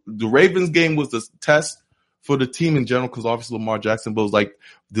 The Ravens game was the test for the team in general because obviously Lamar Jackson, but it was like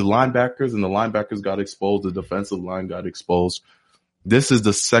the linebackers got exposed. The defensive line got exposed. This is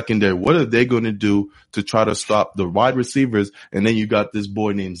the secondary. What are they going to do to try to stop the wide receivers? And then you got this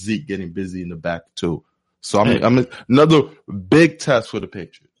boy named Zeke getting busy in the back too. So I'm another big test for the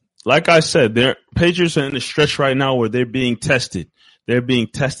Patriots. Like I said, their Patriots are in a stretch right now where they're being tested. They're being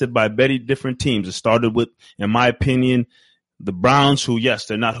tested by many different teams. It started with, in my opinion, the Browns, who, yes,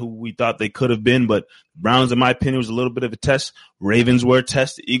 they're not who we thought they could have been, but Browns, in my opinion, was a little bit of a test. Ravens were a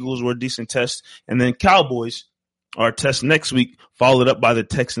test. The Eagles were a decent test. And then Cowboys, our test next week, followed up by the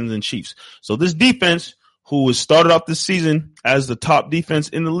Texans and Chiefs. So this defense, who was started off this season as the top defense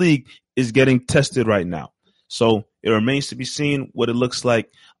in the league, is getting tested right now. So it remains to be seen what it looks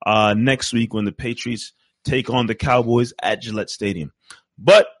like next week when the Patriots take on the Cowboys at Gillette Stadium.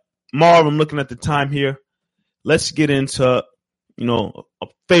 But Marv, I'm looking at the time here. Let's get into, a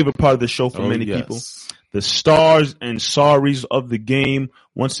favorite part of the show for many people. The stars and sorries of the game.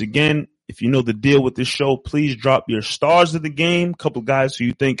 Once again, if you know the deal with this show, please drop your stars of the game. A couple guys who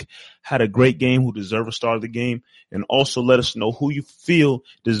you think had a great game, who deserve a star of the game. And also let us know who you feel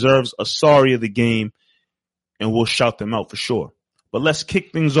deserves a sorry of the game, and we'll shout them out for sure. But let's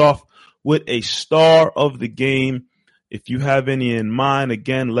kick things off with a star of the game. If you have any in mind,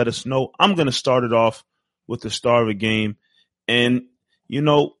 again, let us know. I'm going to start it off with the star of the game. And,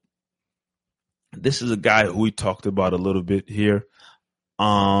 this is a guy who we talked about a little bit here.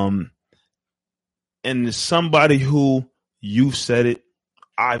 And it's somebody who, you've said it,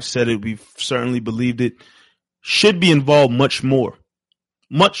 I've said it, we've certainly believed it, should be involved much more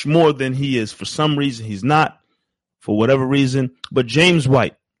than he is. For some reason, he's not, for whatever reason. But James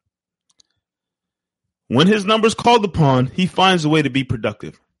White, when his number's called upon, he finds a way to be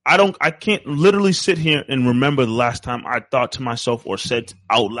productive. I can't literally sit here and remember the last time I thought to myself or said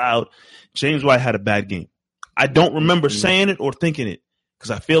out loud, James White had a bad game. I don't remember saying it or thinking it, because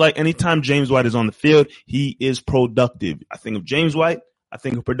I feel like anytime James White is on the field, he is productive. I think of James White, I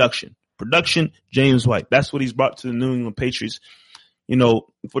think of production. Production, James White. That's what he's brought to the New England Patriots,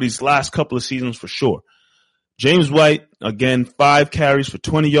 for these last couple of seasons for sure. James White, again, 5 carries for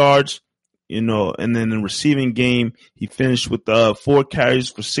 20 yards. And then in the receiving game, he finished with 4 carries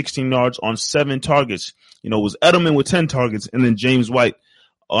for 16 yards on 7 targets. It was Edelman with 10 targets, and then James White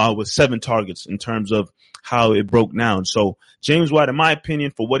with 7 targets in terms of how it broke down. So James White, in my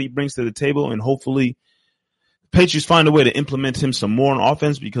opinion, for what he brings to the table, and hopefully Patriots find a way to implement him some more on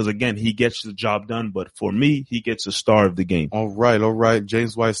offense, because, again, he gets the job done. But for me, he gets a star of the game. All right.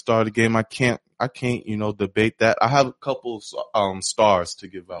 James White, star of the game. I can't, debate that. I have a couple of stars to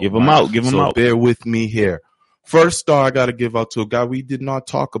give out. Give them out. So bear with me here. First star I got to give out to a guy we did not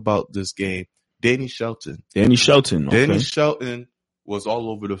talk about this game, Danny Shelton. Okay. Danny Shelton was all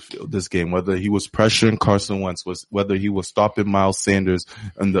over the field this game, whether he was pressuring Carson Wentz, whether he was stopping Miles Sanders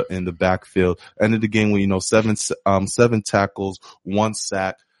in the backfield. Ended the game with, 7 tackles, 1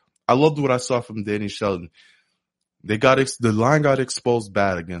 sack. I loved what I saw from Danny Shelton. The line got exposed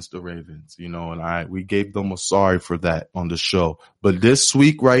bad against the Ravens, and we gave them a sorry for that on the show. But this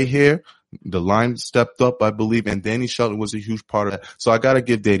week right here, the line stepped up, I believe, and Danny Shelton was a huge part of that. So I got to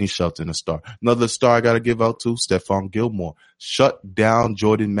give Danny Shelton a star. Another star I got to give out to Stephon Gilmore. Shut down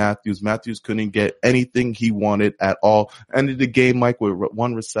Jordan Matthews. Matthews couldn't get anything he wanted at all. Ended the game, Mike, with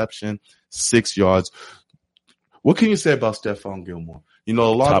 1 reception, 6 yards. What can you say about Stephon Gilmore? A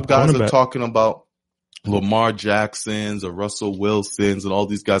lot of guys are talking about Lamar Jacksons or Russell Wilsons and all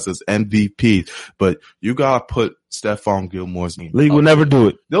these guys as MVPs, but you gotta put Stephon Gilmore's name. League will never do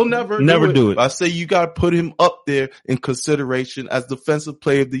it. They'll never do it. I say you gotta put him up there in consideration as Defensive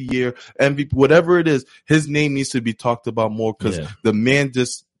Player of the Year, MVP, whatever it is. His name needs to be talked about more, because the man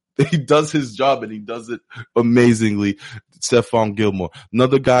he does his job and he does it amazingly. Stephon Gilmore.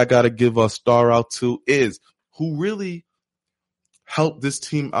 Another guy I gotta give a star out to is who really helped this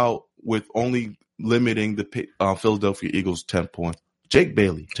team out with only limiting the Philadelphia Eagles 10 points. Jake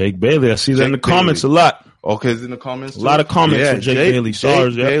Bailey. I see that in the comments a lot. Okay, it's in the comments too? A lot of comments for Jake Bailey.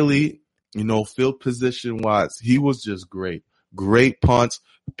 Jake Bailey, field position wise, he was just great. Great punts,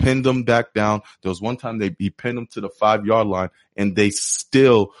 pinned them back down. There was one time he pinned them to the 5-yard line, and they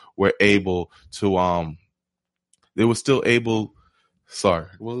still were able to they were still able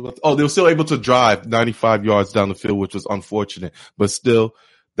to drive 95 yards down the field, which was unfortunate, but still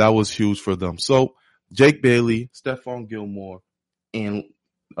that was huge for them. So Jake Bailey, Stephon Gilmore, and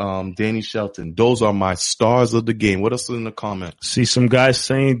Danny Shelton, those are my stars of the game. What else is in the comments? See some guys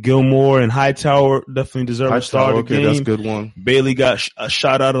saying Gilmore and Hightower definitely deserve a star of the game. That's a good one. Bailey got a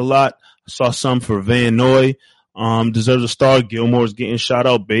shot out a lot. I saw some for Van Noy. Deserves a star. Gilmore's getting shot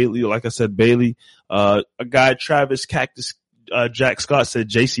out. Bailey, like I said, Bailey. A guy, Travis Cactus Jack Scott, said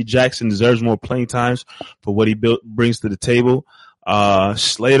J.C. Jackson deserves more playing times for what he brings to the table.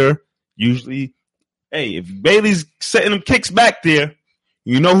 Slater, usually, if Bailey's setting them kicks back there,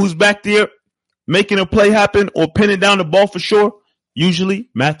 you know who's back there making a play happen or pinning down the ball for sure? Usually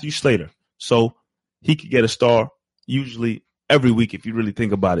Matthew Slater. So he could get a star usually every week if you really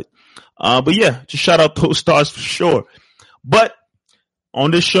think about it. But yeah, just shout out those stars for sure. But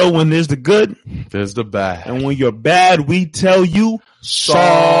on this show, when there's the good, there's the bad. And when you're bad, we tell you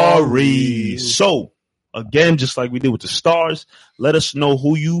sorry. So again, just like we did with the stars, let us know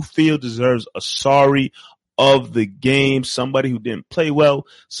who you feel deserves a sorry of the game. Somebody who didn't play well,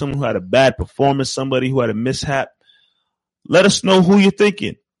 someone who had a bad performance, somebody who had a mishap. Let us know who you're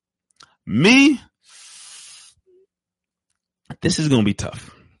thinking. Me, this is going to be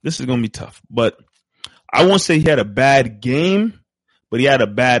tough. This is going to be tough. But I won't say he had a bad game, but he had a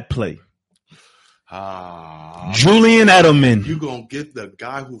bad play. Julian Edelman. You going to give the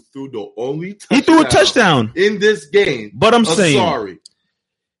guy who threw the only touchdown. He threw a touchdown in this game. But I'm saying. Sorry.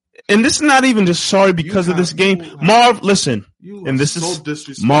 And this is not even just sorry because of this game. Marv, listen. And this is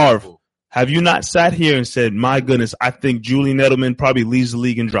disrespectful. Marv. Have you not sat here and said, my goodness, I think Julian Edelman probably leads the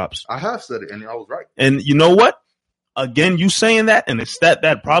league in drops? I have said it, and I was right. And you know what? Again, you saying that, and it's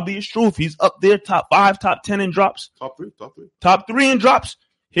that probably is true. If he's up there, top 5, top 10 in drops. Top three in drops.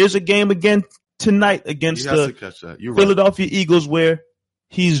 Here's a game again tonight against the Philadelphia Eagles where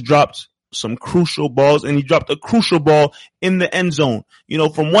he's dropped some crucial balls, and he dropped a crucial ball in the end zone. You know,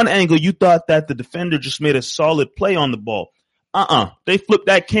 from one angle, you thought that the defender just made a solid play on the ball. They flipped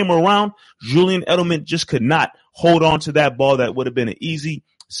that camera around. Julian Edelman just could not hold on to that ball. That would have been an easy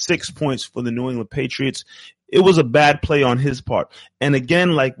 6 points for the New England Patriots. It was a bad play on his part. And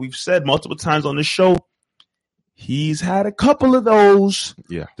again, like we've said multiple times on the show, he's had a couple of those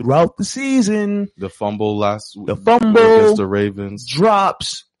throughout the season. The fumble against the Ravens.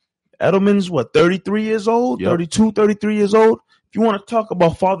 Drops. Edelman's 33 years old, 32, 33 years old. If you want to talk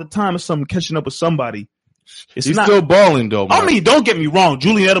about father time or something, catching up with somebody, he's still balling though, man. I mean, don't get me wrong.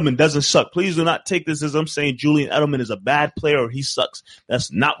 Julian Edelman doesn't suck. Please do not take this as I'm saying Julian Edelman is a bad player or he sucks.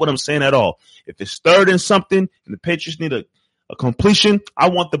 That's not what I'm saying at all. If it's third and something and the Patriots need a completion, I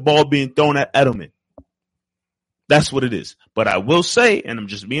want the ball being thrown at Edelman. That's what it is. But I will say, and I'm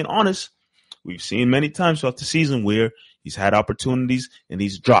just being honest, we've seen many times throughout the season where he's had opportunities and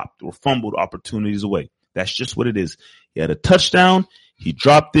he's dropped or fumbled opportunities away. That's just what it is. He had a touchdown. He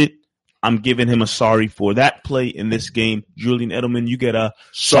dropped it. I'm giving him a sorry for that play in this game. Julian Edelman, you get a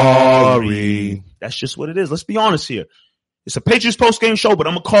sorry. That's just what it is. Let's be honest here. It's a Patriots post-game show, but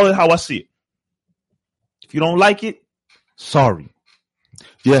I'm going to call it how I see it. If you don't like it, sorry.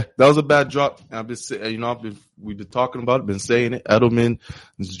 Yeah, that was a bad drop. We've been talking about it, been saying it.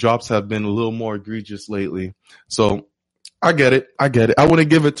 Edelman's drops have been a little more egregious lately. So I get it. I want to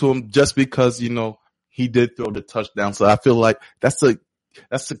give it to him just because, he did throw the touchdown. So I feel like that's a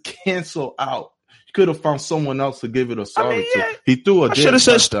cancel out. You could have found someone else to give it a sorry to. He threw a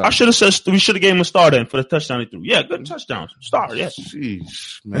touchdown. I should have said we should have gave him a star then for the touchdown he threw. Yeah, good touchdown. Star, yeah.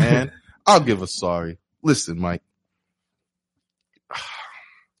 Sheesh, man. I'll give a sorry. Listen, Mike.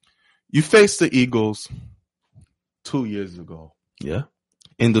 You faced the Eagles 2 years ago. Yeah.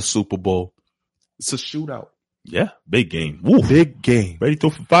 In the Super Bowl. It's a shootout. Yeah, big game. Woo. Big game. Ready to throw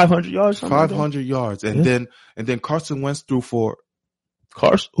for 500 yards? 500 yards. And then Carson Wentz threw for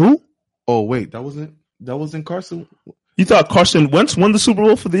Carson. Who? Oh, wait, that wasn't Carson. You thought Carson Wentz won the Super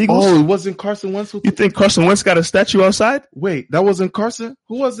Bowl for the Eagles? Oh, it wasn't Carson Wentz. You think Carson Wentz got a statue outside? Wait, that wasn't Carson?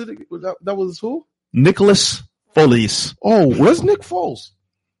 Who was it? That was who? Nicholas Foles. Oh, where's Nick Foles?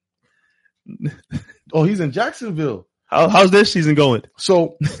 Oh, he's in Jacksonville. How's their season going?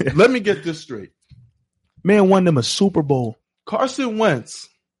 So let me get this straight. Man won them a Super Bowl. Carson Wentz,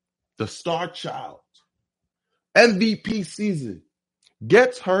 the star child, MVP season,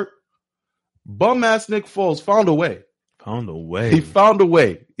 gets hurt. Bum-ass Nick Foles found a way. He found a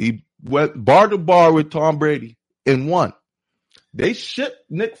way. He went bar to bar with Tom Brady and won. They shipped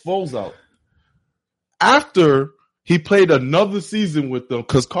Nick Foles out. After he played another season with them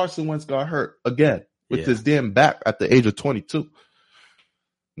because Carson Wentz got hurt again with his damn back at the age of 22.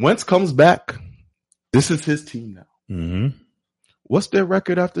 Wentz comes back. This is his team now. Mm-hmm. What's their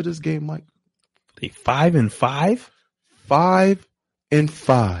record after this game, Mike? They 5-5?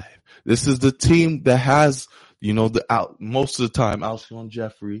 5-5. This is the team that has, most of the time, Alshon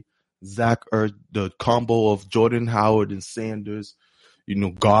Jeffrey, Zach Ertz, the combo of Jordan Howard and Sanders,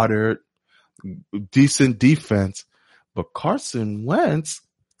 Goddard, decent defense. But Carson Wentz,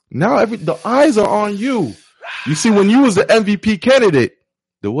 now the eyes are on you. You see, when you was the MVP candidate,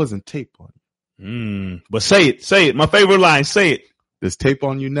 there wasn't tape on you. But say it. My favorite line, say it. There's tape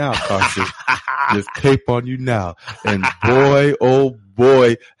on you now, Carson. There's tape on you now. And boy, oh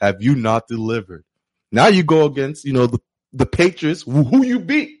boy, have you not delivered. Now you go against, the Patriots, who you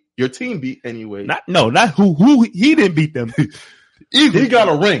beat. Your team beat anyway. Not who he didn't beat them. He got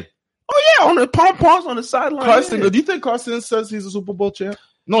a ring. Oh yeah, on the pom-poms on the sideline. Carson, do you think Carson says he's a Super Bowl champ?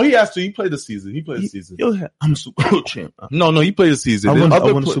 No, he has to. He played the season. I'm a Super Bowl champ. No, he played the season. I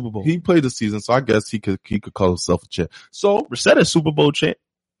won a Super Bowl. He played the season, so I guess he could call himself a champ. So Brissett is Super Bowl champ.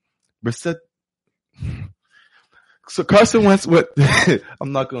 So Carson Wentz went.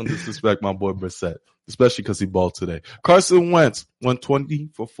 I'm not going to disrespect my boy Brissett, especially because he balled today. Carson Wentz went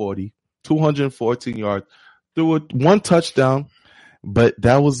 20 for 40, 214 yards, threw one touchdown, but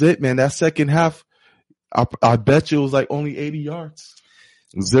that was it, man. That second half, I bet you it was like only 80 yards.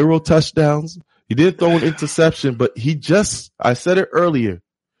 0 touchdowns. He did throw an interception, but I said it earlier,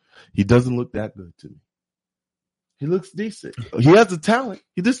 he doesn't look that good to me. He looks decent. He has the talent.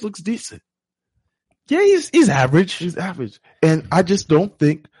 He just looks decent. Yeah, he's average. He's average. And I just don't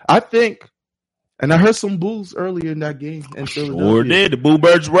think, and I heard some boos earlier in that game in Philadelphia. Sure did. The Boo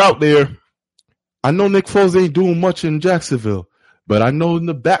Birds were out there. I know Nick Foles ain't doing much in Jacksonville, but I know in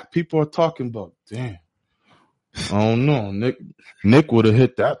the back people are talking about, damn, I don't know. Nick would have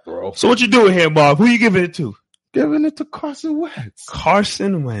hit that throw. So what you doing here, Bob? Who you giving it to? Giving it to Carson Wentz.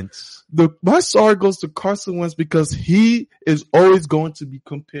 Carson Wentz. My sorry goes to Carson Wentz because he is always going to be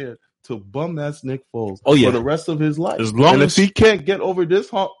compared to bum-ass Nick Foles for the rest of his life. If he can't get over this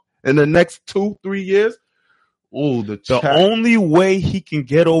hump in the next 2-3 years, the only way he can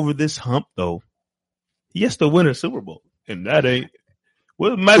get over this hump, though, he has to win a Super Bowl. And that ain't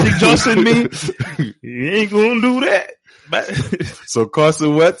what Magic Johnson means. He ain't going to do that. So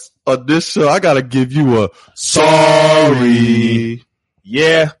Carson Wentz, on this show, I got to give you a sorry.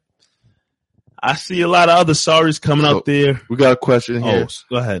 Yeah. I see a lot of other sorries coming out there. We got a question here.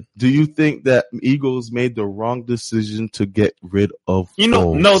 Go ahead. Do you think that Eagles made the wrong decision to get rid of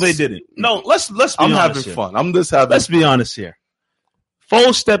Foles? No, they didn't. No, let's be honest. I'm having fun. I'm just having Let's be honest here.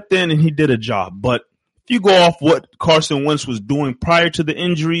 Foles stepped in and he did a job. But if you go off what Carson Wentz was doing prior to the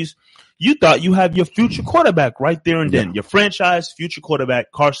injuries, you thought you had your future quarterback right there and then. Yeah. Your franchise future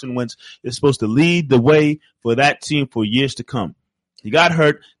quarterback, Carson Wentz, is supposed to lead the way for that team for years to come. He got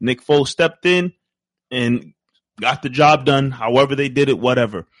hurt. Nick Foles stepped in and got the job done, however they did it,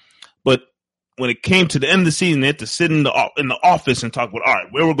 whatever. But when it came to the end of the season, they had to sit in the office and talk about, all right,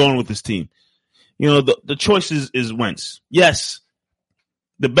 where we're going with this team. The choice is Wentz. Yes,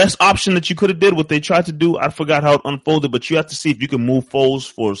 the best option that you could have did, what they tried to do, I forgot how it unfolded, but you have to see if you can move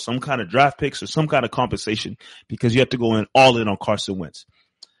Foles for some kind of draft picks or some kind of compensation because you have to go all in on Carson Wentz.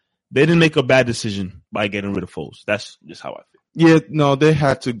 They didn't make a bad decision by getting rid of Foles. That's just how I feel. Yeah, no, they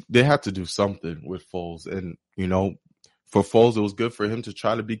had to do something with Foles. And, for Foles, it was good for him to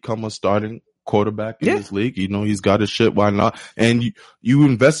try to become a starting quarterback in this league. He's got his shit. Why not? And you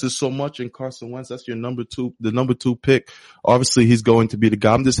invested so much in Carson Wentz. That's your number 2 pick. Obviously, he's going to be the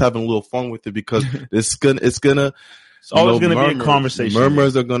guy. I'm just having a little fun with it because it's always going to be a conversation.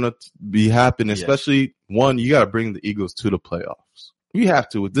 Murmurs are going to be happening, especially one, you got to bring the Eagles to the playoffs. You have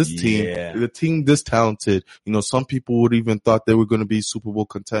to with this team, the team this talented. Some people would even thought they were going to be Super Bowl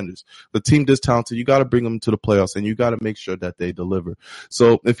contenders. The team this talented, you got to bring them to the playoffs and you got to make sure that they deliver.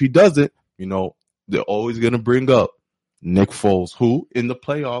 So if he doesn't, they're always going to bring up Nick Foles, who in the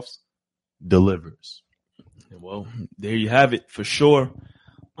playoffs delivers. Well, there you have it for sure.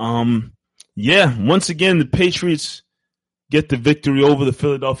 Once again, the Patriots get the victory over the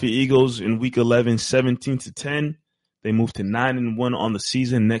Philadelphia Eagles in Week 11, 17-10. They move to 9-1 on the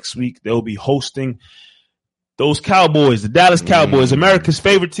season. Next week, they'll be hosting those Cowboys, the Dallas Cowboys, America's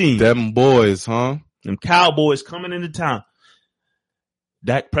favorite team. Them boys, huh? Them Cowboys coming into town.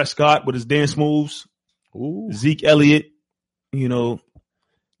 Dak Prescott with his dance moves. Ooh. Zeke Elliott. We'll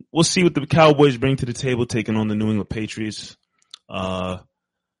see what the Cowboys bring to the table taking on the New England Patriots. But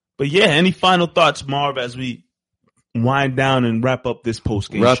yeah, any final thoughts, Marv, as we wind down and wrap up this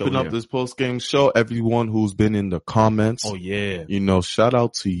post-game show? Wrapping up this post-game show, everyone who's been in the comments. Oh, yeah. Shout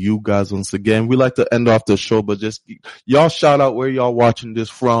out to you guys once again. We like to end off the show, but just y'all shout out where y'all watching this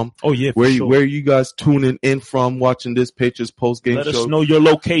from. Oh, yeah, where you guys tuning in from, watching this Patriots post-game show. Let us know your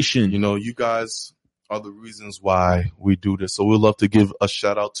location. You guys are the reasons why we do this. So we'd love to give a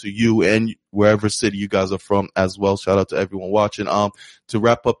shout out to you and wherever city you guys are from as well. Shout out to everyone watching. To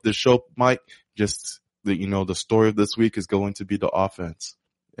wrap up the show, Mike, just the story of this week is going to be the offense.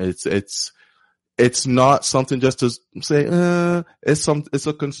 It's not something just to say, it's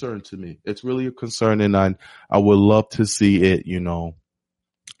a concern to me. It's really a concern, and I would love to see it,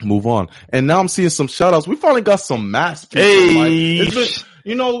 move on. And now I'm seeing some shout outs. We finally got some mass people. Hey. It's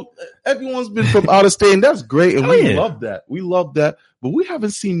been, everyone's been from out of state, and that's great. And we love that. We love that. But we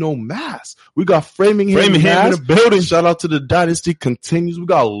haven't seen no mass. We got Framingham in the building. Shout out to the Dynasty continues. We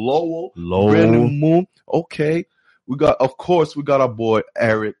got Lowell. Brandon Moon. Okay. We got our boy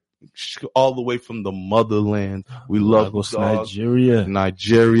Eric, all the way from the motherland. We love Nigeria.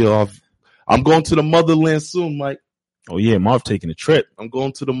 I'm going to the motherland soon, Mike. Oh, yeah, Marv taking a trip. I'm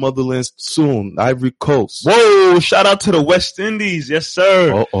going to the motherland soon, Ivory Coast. Whoa, shout out to the West Indies. Yes,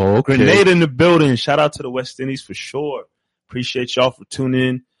 sir. Okay. Grenada in the building. Shout out to the West Indies for sure. Appreciate y'all for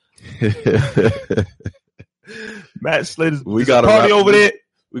tuning in. Matt Slater's party over there.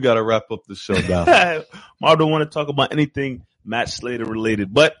 We got to wrap up the show now. Marv don't want to talk about anything Matt Slater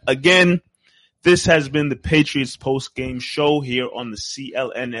related. But again, This has been the Patriots post-game show here on the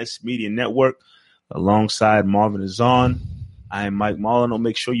CLNS Media Network. Alongside Marvin Azan, I am Mike Molino.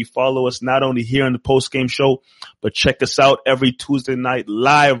 Make sure you follow us not only here on the post-game show, but check us out every Tuesday night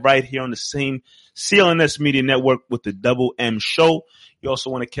live right here on the same CLNS Media Network with the Double M Show. You also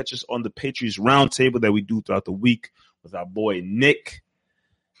want to catch us on the Patriots Roundtable that we do throughout the week with our boy Nick.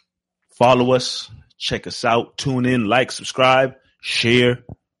 Follow us, check us out, tune in, like, subscribe, share,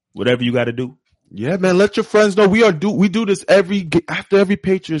 whatever you got to do. Yeah, man. Let your friends know we do this after every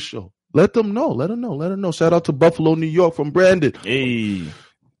Patriots show. Let them know. Let them know. Shout out to Buffalo, New York from Brandon. Hey.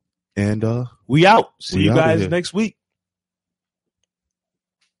 And we out. See you guys next week.